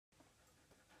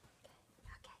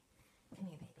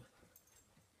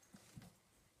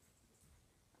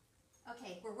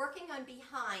we're working on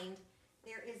behind.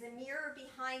 There is a mirror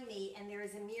behind me and there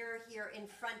is a mirror here in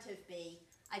front of me.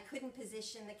 I couldn't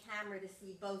position the camera to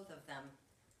see both of them.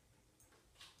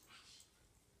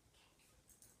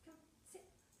 Come, sit.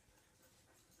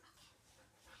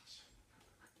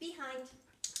 Behind.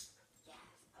 Yes.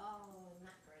 Oh,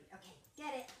 not great. Okay,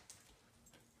 get it.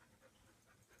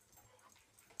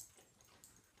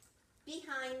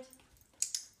 Behind.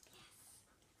 Yes.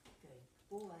 Good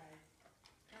boy.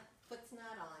 Foot's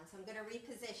not on, so I'm going to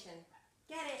reposition.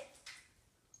 Get it.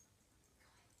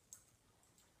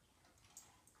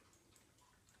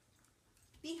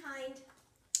 Behind.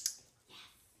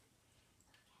 Yes.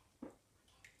 Okay.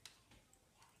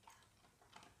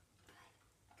 There we go.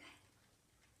 Good.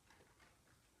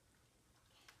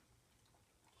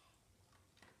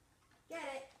 Get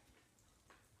it.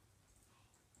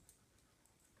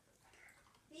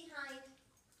 Behind.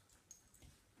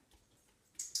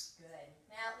 Good.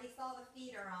 Now at least all the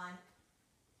feet are on.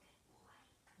 Good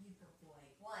boy. You good boy.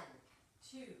 1,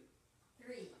 2,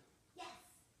 3. Yes.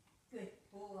 Good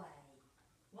boy.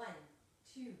 1,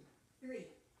 2, 3.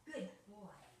 Good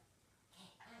boy. Okay,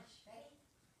 Ash, ready?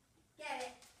 Get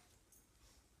it.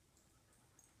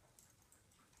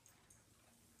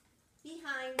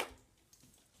 Behind.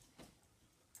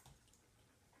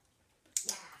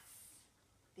 Yes.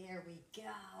 There we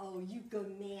go. You go,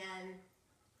 man.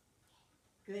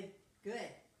 Good, good.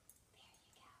 There you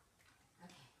go.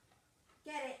 Okay.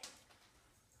 Get it.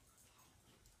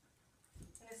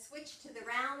 I'm going to switch to the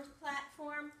round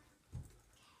platform.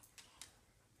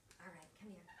 All right,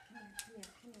 come here.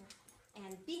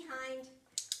 And behind.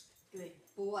 Good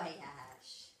boy,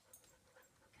 Ash.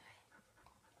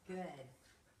 Good, good.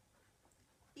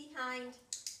 Behind.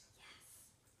 Yes.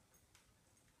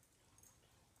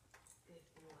 Good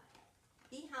boy.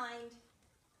 Behind.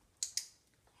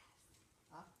 Yes.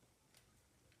 Up.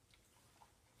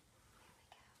 There we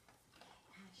go. Okay,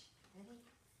 Ash, ready?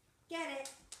 Get it.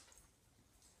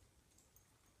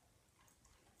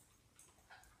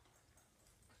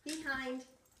 Behind.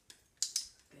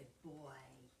 Good boy.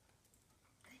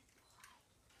 Good boy.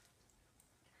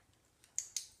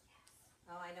 Yes.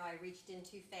 Oh, I know I reached in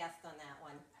too fast on that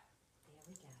one. There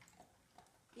we go.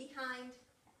 Behind.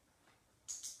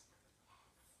 Yes.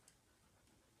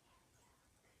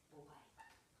 Good boy.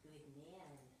 Good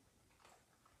man.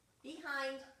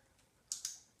 Behind.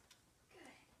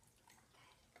 Good.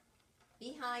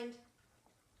 Good. Behind.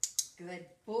 Good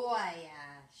boy,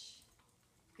 Ash.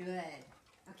 Good.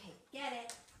 Okay, get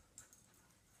it.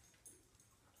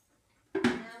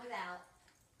 Now without.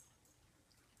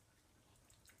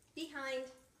 Behind.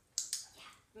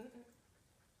 Yeah.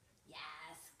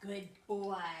 Yes, good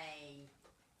boy.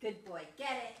 Good boy,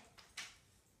 get it.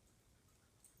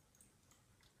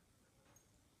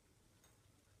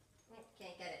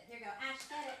 Can't get it. Here you go. Ash,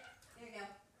 get it. There you go.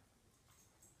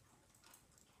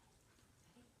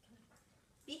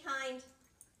 Behind.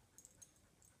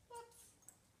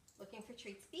 Looking for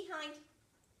treats. Behind.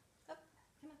 Up.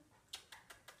 Come on.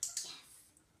 Yes.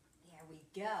 There we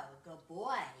go. Good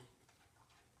boy.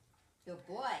 Good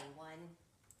boy. 1,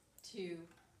 2,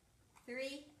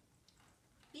 3.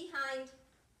 Behind.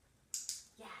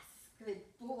 Yes. Good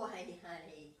boy,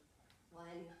 honey. 1.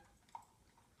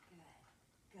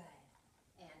 Good. Good.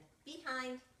 And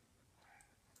behind.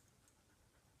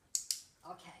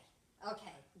 Okay.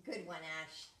 Okay. Good one,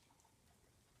 Ash.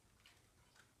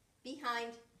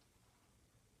 Behind.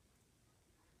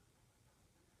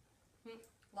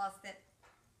 Lost it.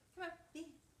 Come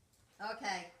on,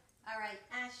 okay. All right,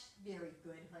 Ash, very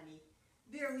good, honey.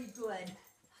 Very good.